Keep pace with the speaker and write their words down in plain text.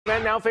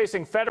Men now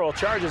facing federal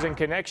charges in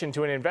connection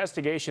to an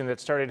investigation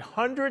that started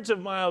hundreds of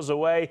miles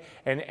away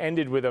and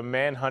ended with a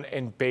manhunt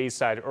in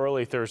Bayside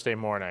early Thursday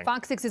morning.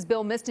 Fox 6's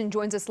Bill Miston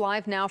joins us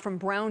live now from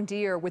Brown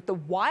Deer with the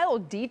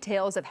wild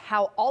details of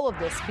how all of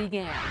this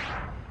began.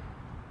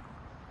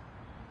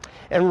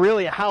 And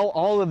really how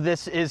all of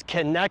this is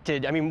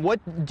connected. I mean, what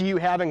do you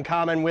have in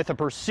common with a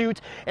pursuit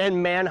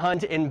and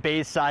manhunt in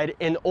Bayside?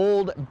 An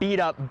old,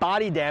 beat-up,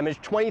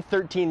 body-damaged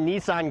 2013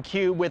 Nissan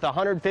Cube with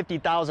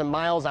 150,000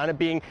 miles on it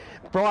being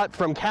brought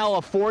from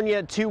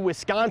California to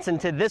Wisconsin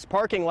to this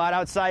parking lot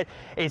outside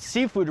a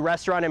seafood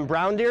restaurant in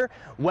Brown Deer.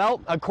 Well,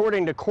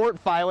 according to court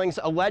filings,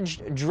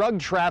 alleged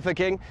drug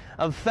trafficking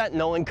of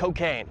fentanyl and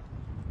cocaine.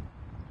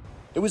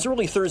 It was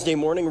early Thursday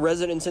morning.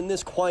 Residents in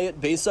this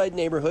quiet Bayside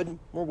neighborhood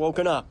were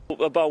woken up.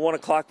 About 1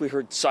 o'clock, we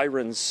heard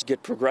sirens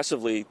get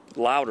progressively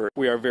louder.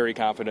 We are very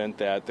confident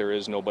that there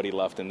is nobody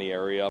left in the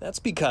area. That's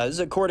because,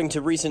 according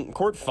to recent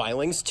court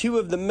filings, 2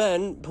 of the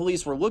men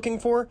police were looking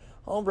for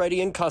already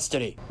in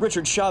custody.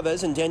 Richard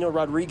Chavez and Daniel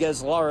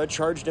Rodriguez Lara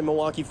charged in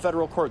Milwaukee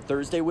federal court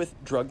Thursday with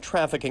drug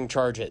trafficking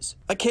charges.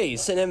 A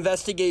case, an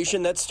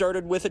investigation that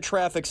started with a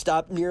traffic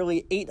stop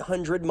nearly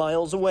 800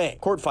 miles away.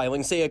 Court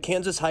filings say a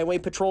Kansas Highway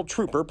Patrol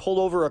trooper pulled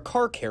over a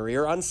car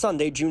carrier on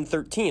Sunday, June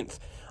 13th.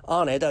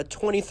 On it, a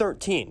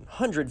 2013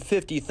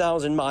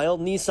 150,000-mile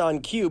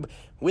Nissan Cube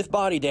with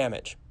body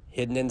damage.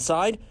 Hidden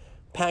inside,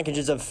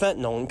 packages of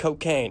fentanyl and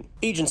cocaine.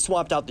 Agents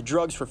swapped out the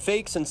drugs for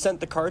fakes and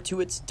sent the car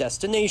to its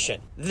destination,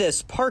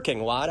 this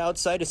parking lot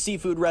outside a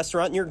seafood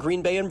restaurant near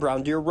Green Bay and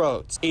Brown Deer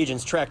roads.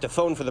 Agents tracked a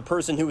phone for the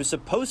person who was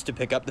supposed to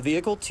pick up the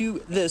vehicle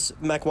to this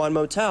Mequon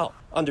motel.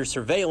 Under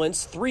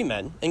surveillance, 3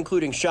 men,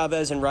 including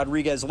Chavez and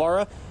Rodriguez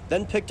Lara,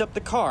 then picked up the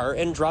car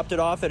and dropped it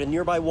off at a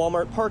nearby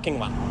Walmart parking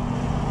lot.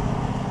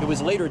 It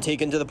was later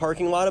taken to the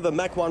parking lot of a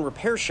Mequon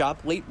repair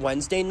shop late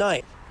Wednesday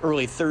night.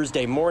 Early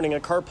Thursday morning, a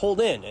car pulled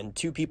in and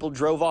 2 people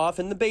drove off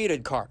in the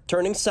baited car,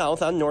 turning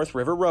south on North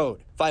River Road.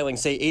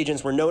 Filings say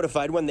agents were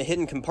notified when the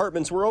hidden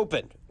compartments were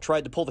opened,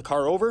 tried to pull the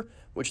car over,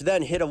 which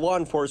then hit a law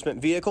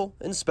enforcement vehicle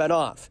and sped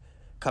off,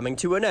 coming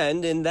to an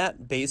end in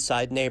that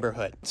Bayside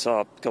neighborhood.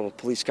 Saw a couple of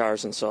police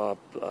cars and saw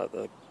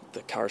the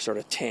car sort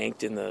of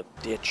tanked in the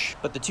ditch.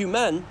 But the 2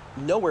 men,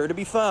 nowhere to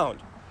be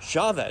found.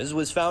 Chavez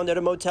was found at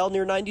a motel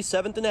near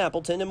 97th and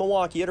Appleton in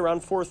Milwaukee at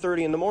around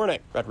 4:30 in the morning.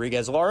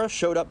 Rodriguez Lara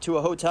showed up to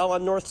a hotel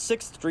on North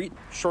 6th Street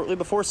shortly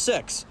before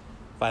 6.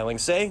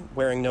 Filings say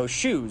wearing no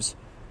shoes,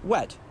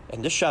 wet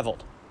and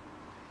disheveled.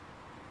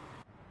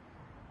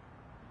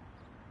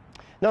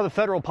 Now, the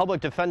Federal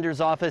Public Defender's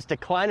Office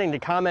declining to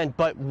comment,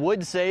 but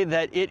would say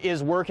that it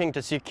is working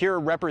to secure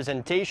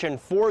representation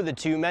for the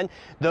 2 men.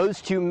 Those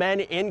 2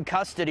 men in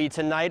custody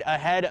tonight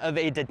ahead of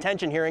a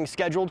detention hearing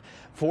scheduled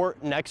for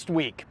next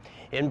week.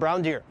 In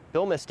Brown Deer,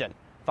 Bill Miston,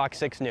 Fox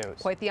 6 News.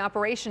 Quite the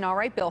operation. All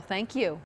right, Bill, thank you.